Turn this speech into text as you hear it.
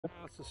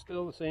This is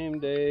still the same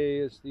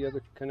day as the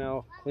other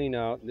canal clean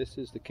out. This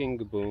is the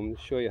KABOOM.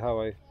 To show you how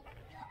I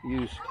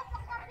used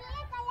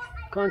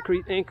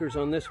concrete anchors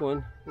on this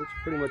one. It's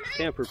pretty much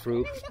tamper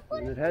proof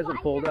and it hasn't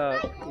pulled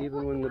out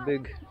even when the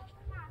big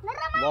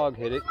log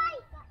hit it.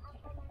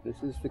 This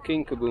is the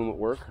KABOOM at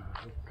work.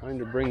 I'm trying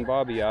to bring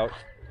Bobby out.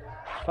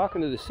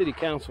 Talking to the city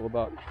council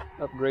about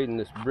upgrading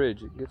this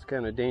bridge. It gets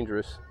kind of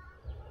dangerous.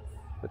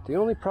 But the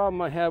only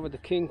problem I have with the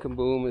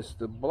KABOOM is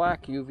the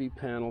black UV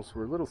panels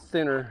were a little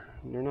thinner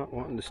and they're not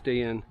wanting to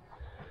stay in.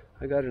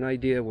 I got an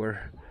idea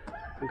where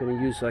I'm going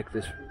to use like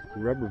this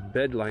rubber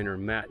bed liner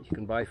mat you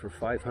can buy for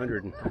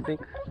 500, and I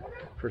think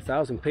for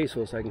 1,000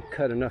 pesos I can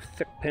cut enough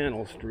thick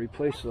panels to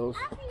replace those.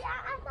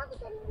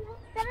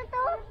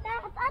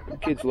 The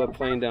kids love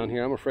playing down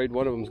here. I'm afraid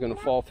one of them is going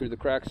to fall through the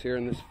cracks here,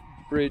 and this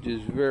bridge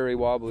is very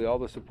wobbly. All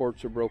the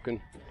supports are broken.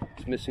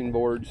 It's missing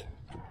boards.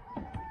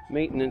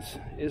 Maintenance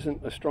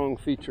isn't a strong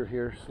feature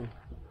here, so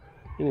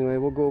anyway,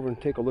 we'll go over and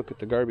take a look at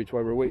the garbage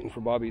while we're waiting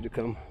for Bobby to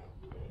come.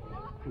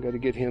 I've got to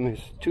get him his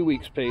 2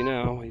 weeks pay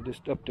now. He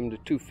just upped him to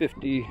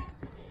 $250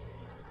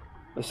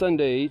 a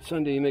Sunday. Each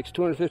Sunday he makes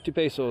 250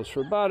 pesos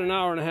for about an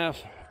hour and a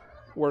half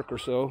work or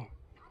so.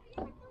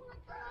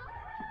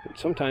 But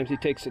sometimes he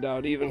takes it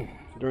out even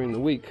during the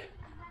week.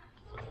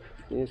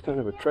 It's kind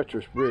of a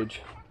treacherous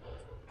bridge.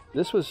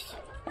 This was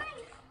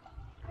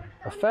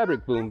a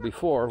fabric boom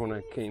before when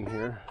I came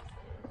here.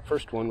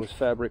 First one was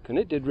fabric and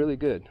it did really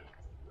good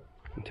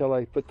until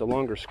I put the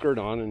longer skirt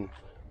on, and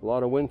a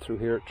lot of wind through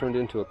here, it turned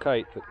into a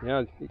kite. But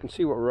yeah, you can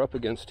see what we're up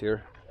against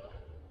here.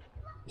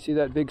 You see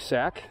that big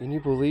sack? Can you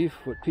believe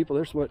what people,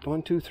 there's what,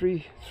 1, 2,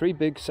 3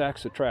 big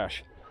sacks of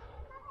trash.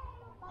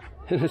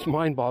 And it's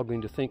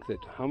mind-boggling to think that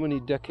how many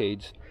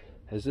decades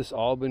has this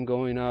all been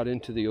going out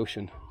into the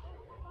ocean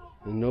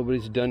and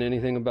nobody's done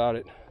anything about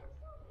it.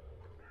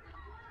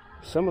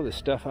 Some of this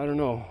stuff, I don't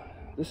know.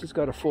 This has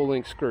got a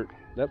full-length skirt.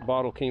 That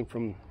bottle came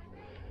from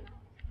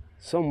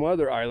some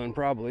other island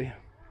probably.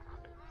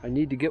 I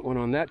need to get one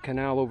on that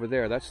canal over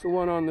there. That's the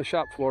one on the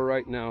shop floor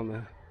right now,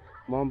 the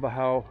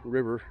Mambahao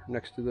River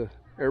next to the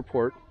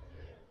airport.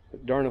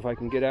 But darn if I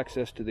can get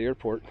access to the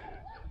airport.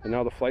 And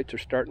now the flights are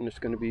starting, it's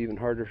going to be even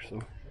harder. So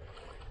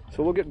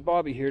we'll get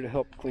Bobby here to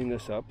help clean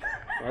this up.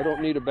 I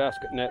don't need a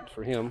basket net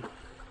for him.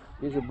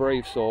 He's a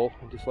brave soul.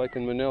 Just like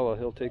in Manila,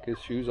 he'll take his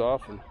shoes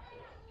off and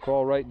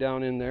crawl right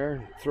down in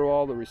there, throw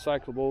all the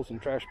recyclables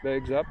and trash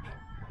bags up,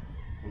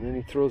 and then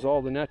he throws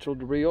all the natural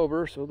debris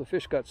over so the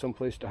fish got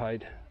someplace to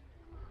hide.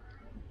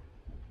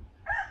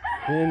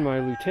 And my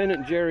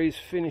Lieutenant Jerry's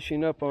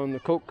finishing up on the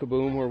Coke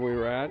KABOOM where we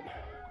were at,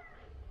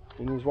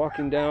 and he's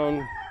walking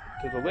down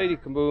to the Lady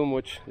KABOOM,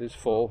 which is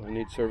full and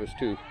needs service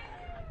too.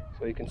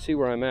 So you can see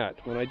where I'm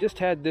at. When I just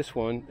had this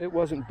one, it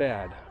wasn't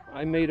bad.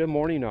 I made a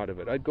morning out of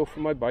it. I'd go for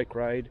my bike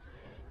ride.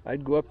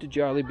 I'd go up to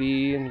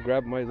Jollibee and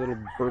grab my little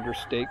burger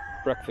steak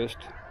breakfast,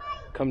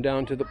 come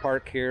down to the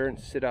park here and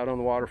sit out on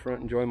the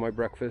waterfront, enjoy my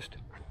breakfast.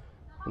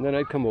 And then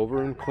I'd come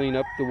over and clean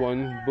up the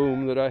one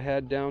boom that I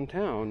had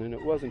downtown, and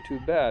it wasn't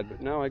too bad.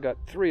 But now I got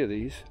 3 of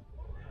these.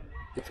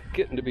 It's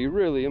getting to be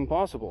really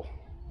impossible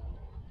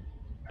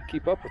to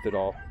keep up with it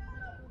all.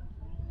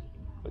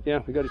 But yeah,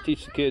 we got to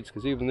teach the kids,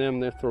 because even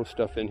them, they throw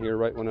stuff in here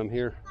right when I'm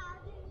here.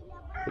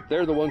 But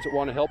they're the ones that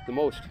want to help the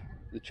most.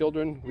 The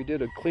children, we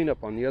did a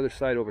cleanup on the other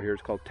side over here.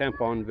 It's called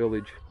Tampon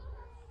Village.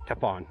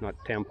 Tapon, not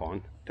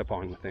tampon.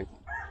 Tapon, I think.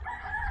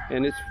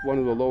 And it's one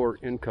of the lower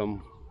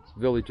income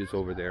villages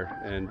over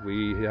there. And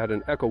we had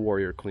an Eco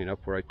Warrior cleanup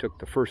where I took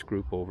the first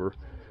group over.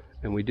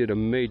 And we did a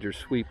major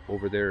sweep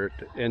over there at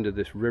the end of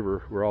this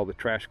river where all the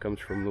trash comes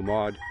from the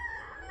mod.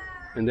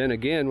 And then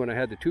again, when I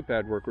had the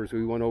 2-pad workers,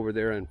 we went over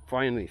there and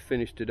finally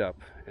finished it up.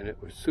 And it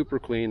was super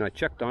clean. I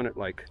checked on it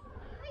like,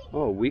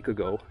 a week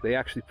ago. They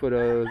actually put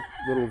a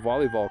little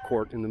volleyball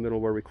court in the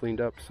middle where we cleaned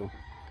up. So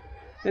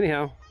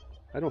anyhow,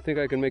 I don't think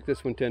I can make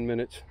this one 10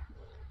 minutes.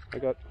 I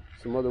got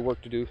some other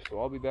work to do, so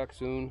I'll be back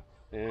soon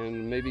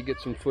and maybe get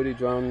some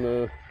footage on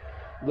the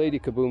Lady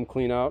KABOOM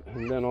clean out,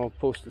 and then I'll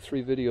post the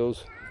 3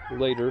 videos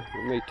later.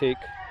 It may take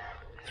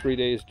 3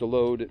 days to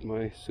load at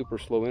my super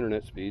slow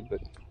internet speed,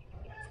 but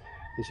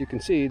as you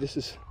can see, this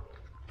is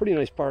a pretty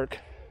nice park.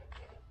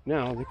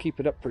 Now they keep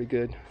it up pretty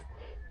good.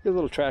 Get a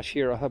little trash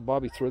here. I'll have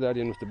Bobby throw that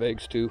in with the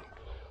bags too.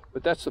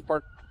 But that's the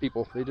park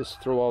people. They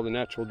just throw all the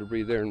natural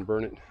debris there and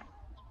burn it.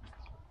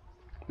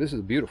 This is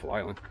a beautiful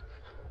island.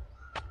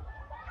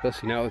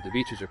 Especially now that the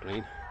beaches are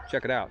clean.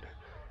 Check it out.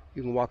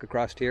 You can walk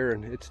across here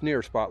and it's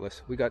near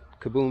spotless. We got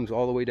KABOOMs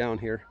all the way down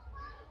here.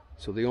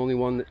 So the only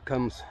one that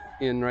comes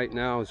in right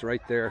now is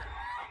right there.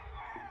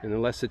 And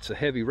unless it's a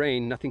heavy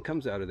rain, nothing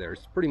comes out of there.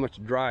 It's pretty much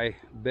a dry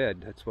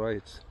bed. That's why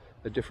it's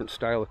a different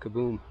style of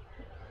KABOOM.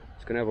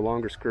 It's going to have a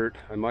longer skirt.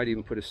 I might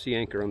even put a sea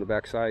anchor on the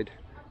back side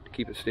to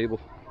keep it stable.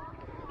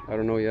 I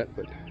don't know yet,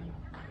 but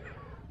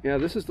yeah,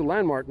 this is the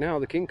landmark now,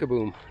 the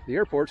KABOOM. The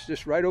airport's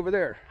just right over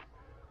there.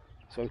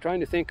 So I'm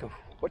trying to think of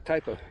what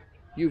type of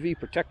UV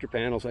protector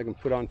panels I can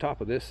put on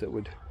top of this that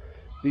would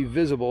be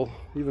visible,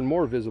 even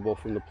more visible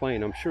from the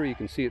plane. I'm sure you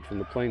can see it from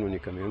the plane when you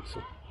come in.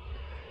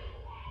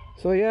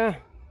 So yeah,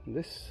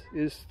 This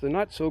is the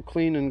not so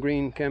clean and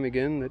green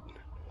ptarmigan that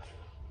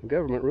the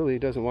government really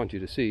doesn't want you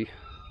to see,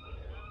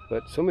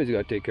 but somebody's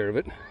got to take care of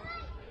it.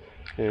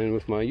 And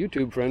with my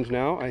YouTube friends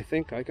now, I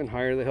think I can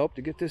hire the help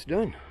to get this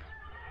done.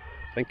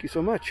 Thank you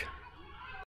so much.